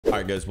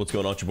Alright guys, what's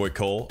going on? It's your boy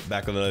Cole,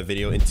 back with another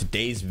video. In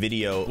today's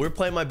video, we're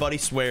playing my buddy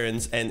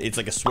Swearin's, and it's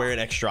like a Swearin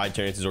X Stride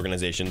tournament. It's his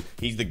organization.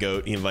 He's the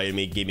GOAT. He invited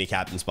me, gave me a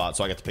captain spot,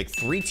 so I got to pick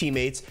 3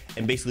 teammates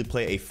and basically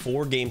play a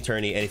 4-game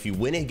tourney. And if you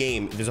win a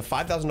game, there's a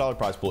 $5,000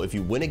 prize pool. If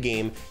you win a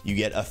game, you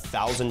get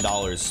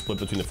 $1,000 split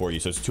between the 4 of you,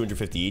 so it's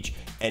 $250 each.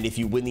 And if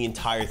you win the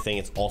entire thing,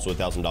 it's also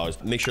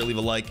 $1,000. Make sure to leave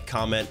a like,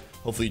 comment.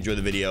 Hopefully you enjoy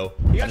the video.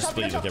 I just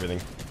split you with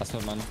everything. That's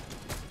what, man.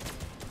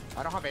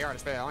 I don't have AR to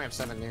split. I only have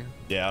 7 new.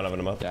 Yeah, I don't have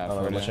enough. Yeah, I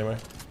don't have much anymore.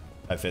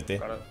 I have 50.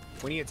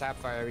 We need a tap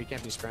fire. We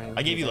can't be spraying.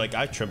 I gave you like,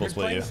 I triple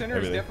split you. Center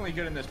is definitely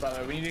good in this, by the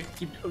way. We need to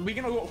keep. We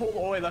can hold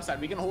all the way left side.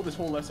 We can hold this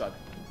whole left side.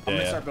 I'm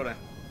gonna start building.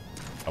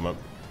 Come up.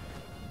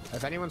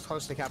 If anyone's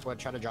close to cap,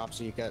 try to drop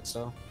so you get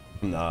so.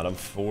 Nah, I'm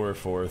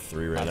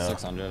 4-4-3 right now.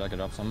 600. I could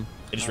drop some.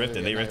 They just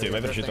rifted. They rifted.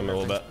 Maybe shoot them a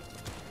little bit.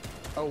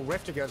 Oh,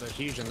 rifted guys are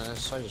huge in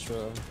this. I just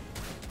realized.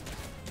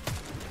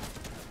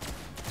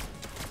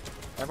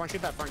 Everyone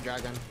shoot that front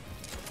dragon.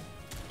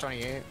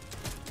 28.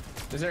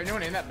 Is there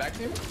anyone in that back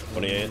team?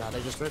 28. Nah,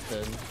 they just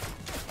rifted.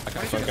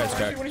 Front guy's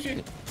cracked.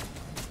 13.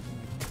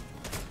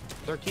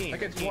 That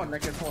gets one.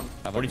 That gets one.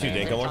 42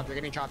 dink on one.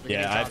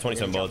 Yeah, I have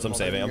 27 bullets. I'm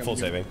saving. I'm full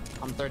saving.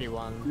 I'm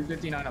 31.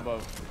 59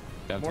 above.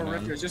 More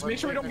rifters. Just make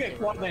sure we don't get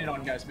quad landed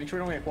on, guys. Make sure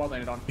we don't get quad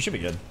landed on. We should be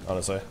good,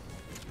 honestly.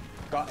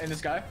 Got in this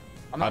guy?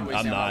 I'm not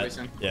wasting.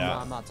 Yeah.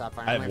 I'm not top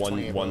firing. I have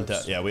one.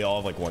 Yeah, we all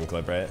have like 1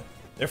 clip, right?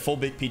 They're full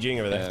big PGing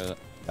over there. Yeah.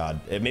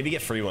 God, maybe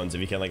get free ones if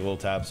you can, like little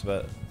taps,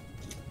 but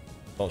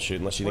don't shoot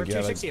unless you think you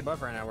have. We're 260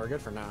 above right now. We're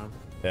good for now.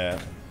 Yeah,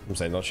 I'm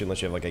saying don't shoot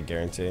unless you have like a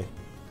guarantee.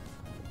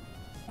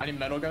 I need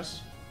metal,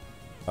 guys.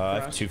 I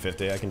have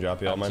 250. I can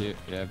drop you all mine.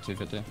 Yeah, I have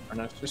 250.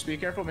 Just be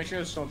careful. Make sure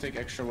you just don't take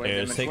extra weight.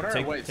 Yeah,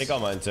 take all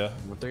mine too.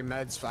 3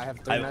 meds. I have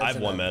 3 meds. I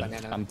have 1 med.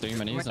 Banana. I'm 3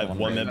 minis. I have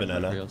 1 med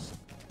banana.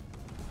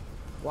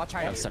 Watch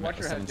high. Watch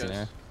your head,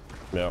 guys.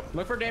 Yeah.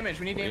 Look for damage.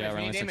 We need damage.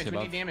 We need damage. We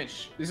need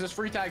damage. This is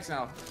free tags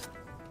now.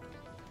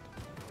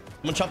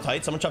 Someone chop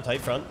tight. Someone chop tight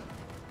front.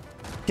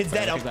 Kid's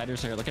dead. Look at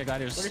gliders here. Look at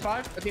gliders.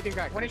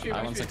 35. 22.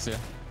 160.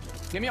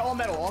 Give me all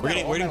metal. All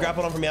metal. We're gonna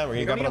grapple on from behind.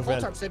 We're gonna grapple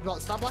on from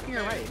behind. Stop blocking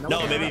your right.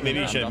 No, maybe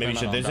you should. Maybe you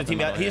should. There's a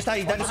team out. He just died.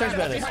 He died to stairs,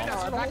 man.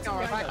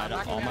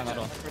 All my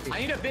metal.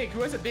 I need a big.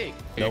 Who has a big?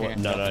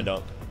 No, I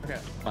don't. Okay.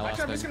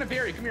 Actually, I'm just gonna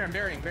bury. Come here. I'm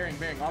burying.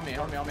 On me.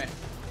 Yeah,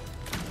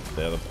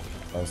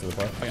 honestly, the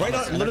point. Right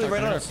on. Literally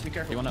right on us. Be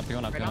careful. He went up.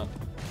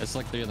 It's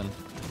like 3 of them.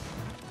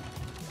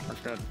 That's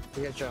good.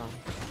 We got Joe.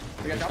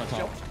 We got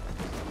top.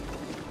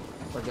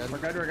 We're good.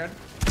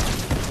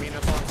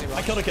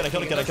 I killed a kid.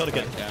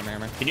 Yeah, I'm here.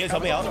 Can you guys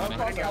help me out? I'm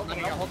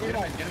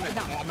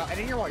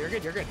in your wall. You're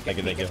good. Thank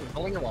you.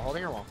 Holding your wall.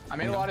 I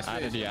made a lot of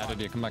space. Yeah,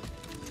 come back.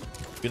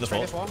 Get the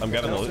full. I'm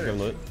grabbing the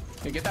loot.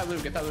 Hey, get that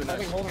loot.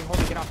 Nice. Holding.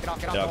 Get off.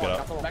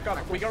 Back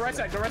up. We go right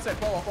side.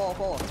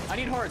 Follow. I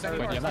need hearts. Wait, do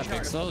you have that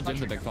big still? Do you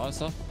have the big claw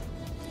still?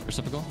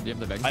 Reciprocal? Do you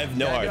have the big? I have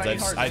no hearts.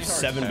 I have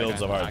 7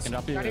 builds of hearts. I can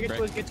drop you a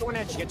brick. Get to an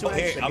edge. Here,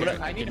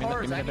 I need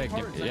hearts.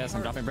 Yes,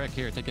 I'm dropping brick.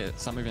 Here, take it.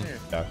 Stop moving.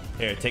 Yeah.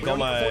 Here, take all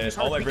my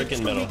brick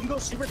in middle. You can go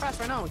super fast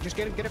right now. Just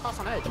get across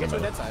on edge. Get to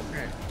the dead side.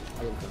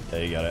 Yeah,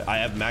 you got it. I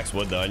have max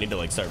wood though. I need to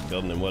like start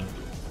building in wood.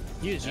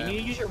 You need to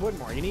use your wood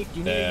more. You need to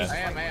use. I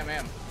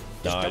am.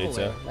 No, I need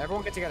to.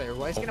 Everyone get together.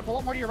 Well, he's gonna pull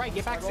up more to your right.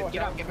 Get back.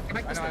 Get out. Get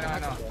back. I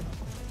know.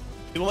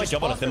 People might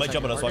jump on us. They might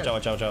jump on us. Watch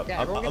out.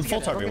 I'm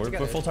full tarping.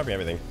 We're full tarping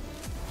everything.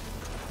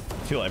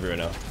 Feel everywhere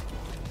now.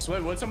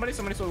 Sweat wood. Somebody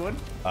sweat wood.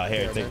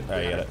 Here, take.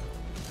 Alright, you got it.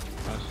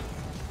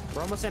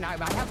 We're almost in. I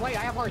have light. I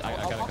have hearts. I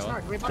got a kill.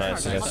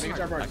 Nice. I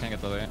can't get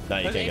the light. Nah,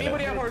 you can't get it.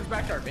 Anybody have hearts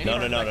back there?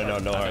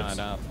 No hearts.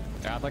 I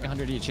have like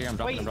 100 each here. I'm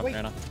dropping right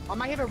now. I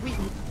might have a weak.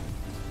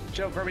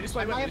 Chill, bro. We just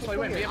play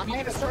win. We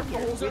have to start the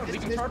whole zone. We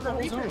can start the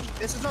whole zone.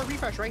 This is our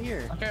refresh right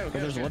here. Okay.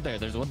 There's wood there.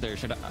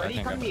 Should I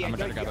think I'm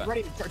gonna grab it.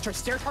 Ready.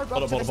 Stair tard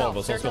bubble.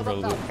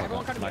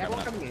 Everyone come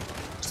to me.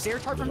 Stair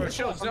tard from the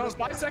chill.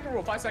 5-second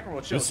rule.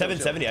 Chill.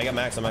 770. I got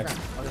max. I'm max.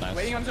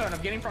 Waiting on zone.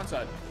 I'm getting front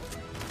side.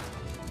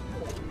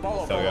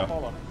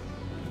 Follow.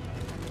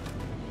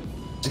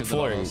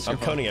 Flooring. I'm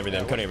coning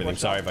everything.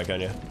 Sorry if I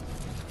con you.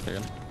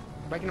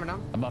 Breaking them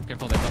down. I'm up.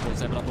 Careful. They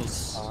have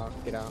doubles.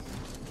 Get out.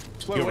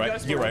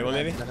 You're right one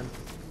maybe.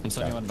 I'm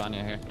sending one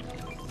Vanya here.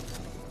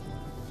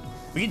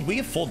 We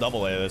get full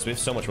double layer this. We have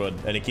so much wood,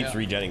 and it keeps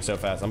regenning so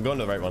fast. I'm going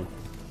to the right one.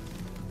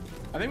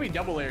 I think we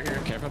double layer here.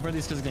 Careful for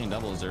these kids getting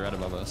doubles. They're right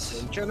above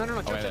us. No. They're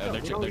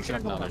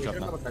trapped now.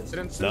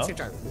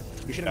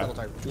 You shouldn't double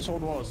type. Just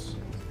hold walls.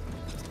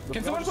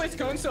 Can someone place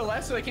cone so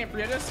left so they can't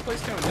pre-hit us?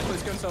 Place cone. Just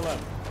place cone so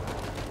left.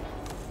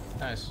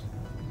 Nice.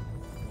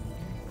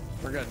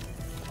 We're good.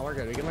 Oh, we're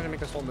good. We can let him make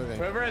this whole moving.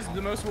 Whoever has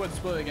the most wood,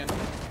 split again.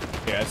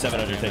 Yeah, I have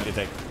 700.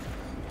 Take.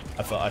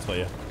 I split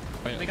you.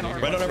 Wait,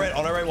 right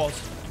on our right walls.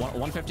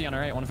 150 on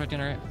our right. 150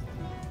 on our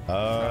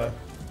right.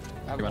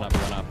 He went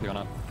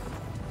up.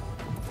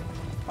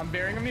 I'm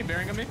burying me.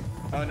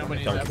 Oh,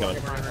 nobody's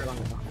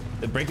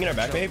They're breaking our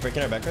back, maybe?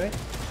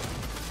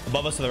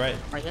 Above us to the right.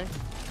 Right here.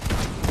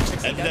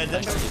 Dead.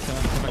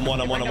 I'm one.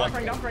 Bring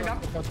down.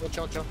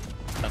 Chill.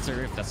 That's the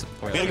roof.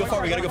 We gotta go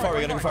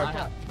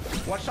far.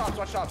 Watch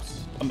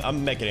tops.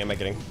 I'm making.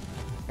 Okay.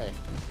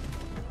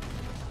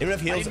 Anyone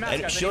have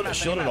heals?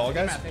 Shield at all,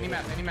 guys? Any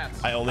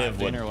mats? I only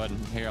have wood. Wood.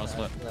 Here, I'll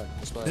split.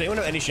 Does anyone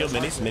have any shield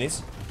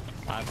minis?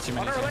 I have 2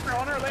 On minutes. our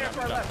layer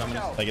to our left. Watch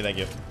out. Thank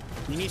you.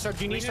 You need to start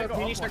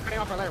cutting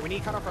off our layer. We need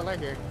to cut off our layer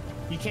here.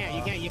 You can't.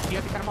 You have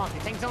to cut them off.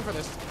 You're taking zone for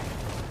this.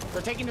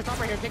 They're taking the top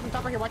right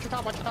here. Watch your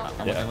top.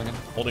 Yeah.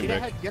 Holding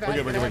brick. We're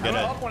good. We're good. Get I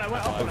ahead. went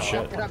up. Oh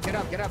shit. Get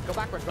up. Go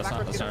backwards. Get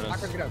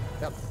up.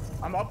 Yep.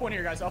 I'm up one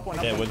here, guys. Up one.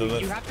 Yeah, with the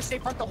You have to stay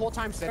front the whole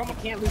time, Sid. You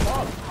can't lose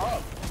up.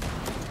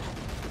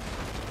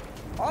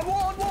 On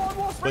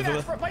wall. Spray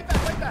that. Fight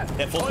that.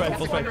 Yeah, full spread.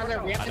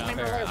 We have to claim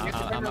our layer.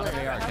 I'm up AR.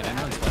 Can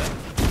anyone split?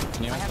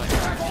 Can you split?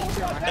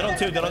 Dead on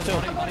two. Get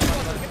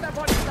that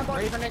body.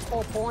 Ready for next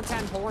pull. Pull on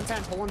 10.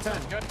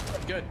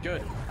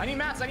 Good. I need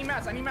mats.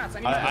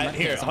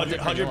 Here,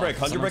 100 brick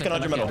and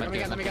 100 metal. Let me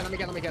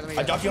get.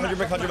 I dropped you 100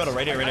 brick, 100 metal.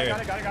 Right here.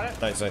 Got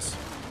it. Nice.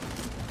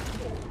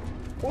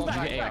 Pull Did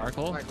you back. get AR,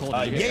 Cole?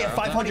 Yeah,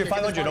 500.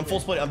 I'm full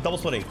splitting. I'm double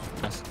splitting.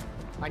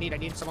 I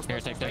need someone. Here,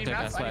 take.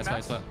 I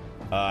split.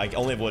 I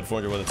only have wood.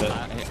 400 wood. That's it.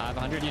 I have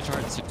 100 each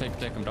hard.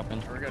 Take. I'm dropping.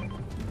 We're good.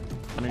 100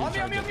 On each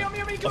hard. me.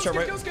 I'll try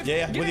right.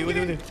 Yeah, with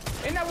you.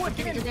 In that wood.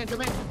 Get in.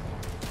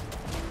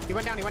 He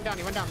went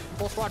down.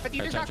 Full squad. 50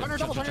 shot. 100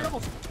 doubles.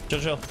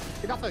 Chill.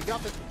 Get off it.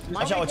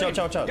 Watch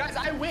out. Guys,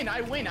 I win.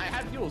 I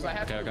have heals.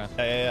 Okay.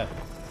 Yeah.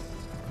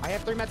 I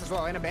have 3 meds as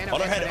well. And a banner.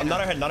 On our head. I'm not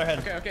our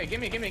head. Okay. Give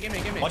me.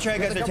 Watch your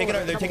head, guys.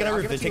 They're taking our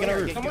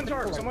roof. Someone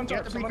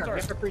turret. We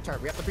have to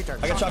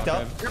pre-turret. I got shocked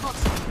out.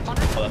 Oh,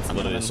 that's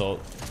literally assault.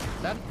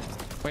 Dead.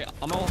 Wait,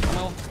 I'm all.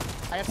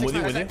 I have With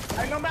 6 you. meds. I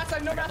have no mats.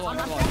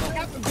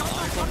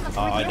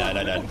 Oh, I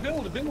died.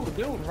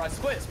 Build. Right,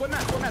 split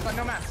mats. I have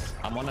no mats.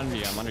 I'm under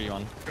you.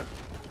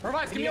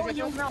 Revive, give me all the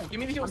heals now. Give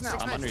me the heals now.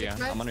 I'm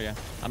under you.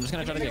 I'm just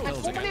gonna try to get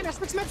kills. 4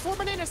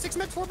 bananas. 6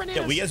 meds.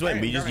 Yeah, we guys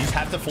win. We just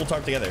have to full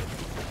tarp together.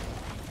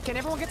 Can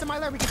everyone get to my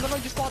lair? We can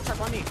literally just wall tarp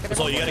on me. That's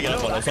all you gotta get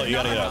up on. That's all you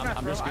gotta get up.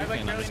 I'm just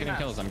getting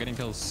kills. I'm getting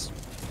kills.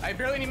 I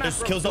barely need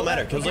mats. Kills don't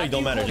matter. Kills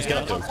don't matter. Just get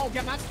up to him. Oh,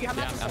 get mats. You have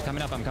Yeah, mats. I'm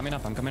coming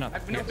up.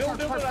 No, build.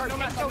 No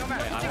mats. I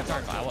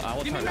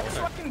will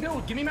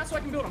tarp. Give me mats so I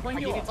can build. I'm playing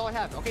heal. That's all I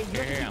have. Okay,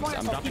 Here,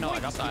 I'm dropping all. I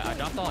dropped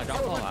all.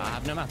 I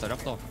have no mats. I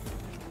dropped all.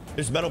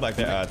 There's metal back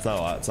there. It's not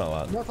a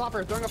lot. No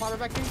flopper. Throwing a flopper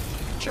back to you.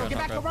 Sure, get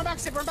back. Go run back.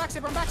 Sit. Run back.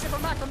 I'm going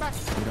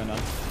down.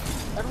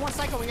 Everyone's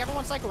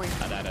cycling.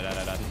 I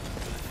died.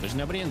 There's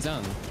nobody in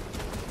zone.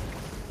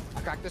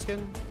 I cracked this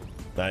kid.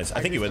 Nice.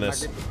 I think you win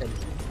this.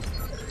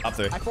 Up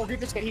there. I full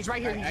grip this kid. He's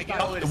right here. I get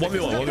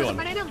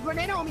 1v1.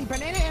 Banana on me.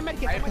 Banana and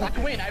medkit.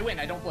 I win.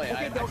 I don't play.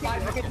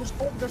 Okay,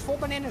 there's full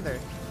banana there.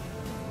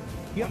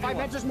 You have 5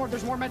 meds. There's more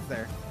meds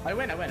there. I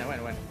win. I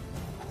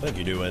think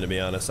you do win, to be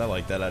honest. I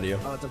like that out of you.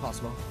 Oh, it's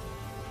impossible.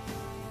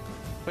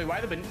 Wait, why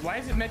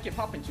is it medkit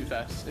popping too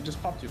fast? It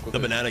just popped too quickly. The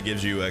banana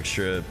gives you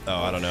extra.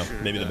 Oh, I don't know.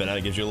 Maybe the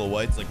banana gives you a little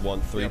white. It's like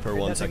 3 per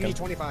 1 second. They give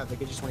you 25. They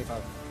give you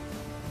 25.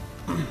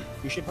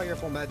 You should play your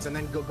full meds and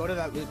then go to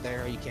that loot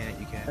there. You can't.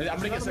 I'm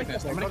gonna get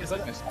sickness. I'm gonna get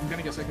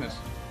sickness.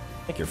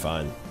 I think you're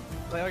fine.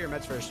 Play all your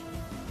meds first.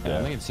 Yeah,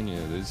 I think I've seen you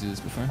lose this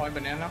before. Probably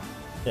banana.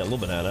 Yeah, a little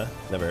banana.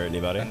 Never hurt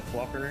anybody. And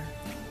flopper.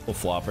 Little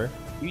flopper.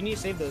 You need to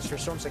save those for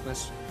storm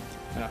sickness.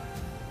 Yeah.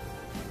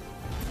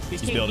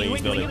 He's building.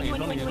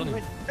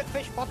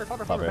 Fish, flopper,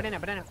 banana.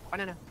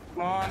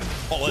 Come on.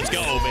 Oh, let's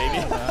go,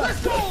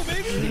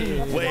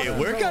 baby. Wait,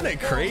 we're kind of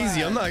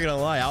crazy. I'm not gonna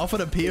lie. Alpha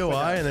to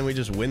POI, and then we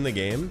just win the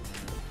game.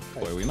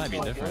 Boy, we might be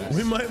different.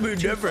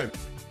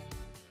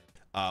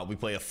 We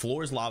play a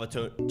Floor Is Lava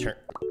Tony,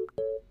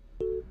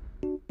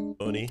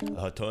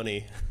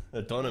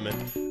 a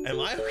tournament. Am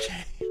I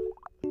okay?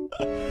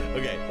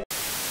 Okay.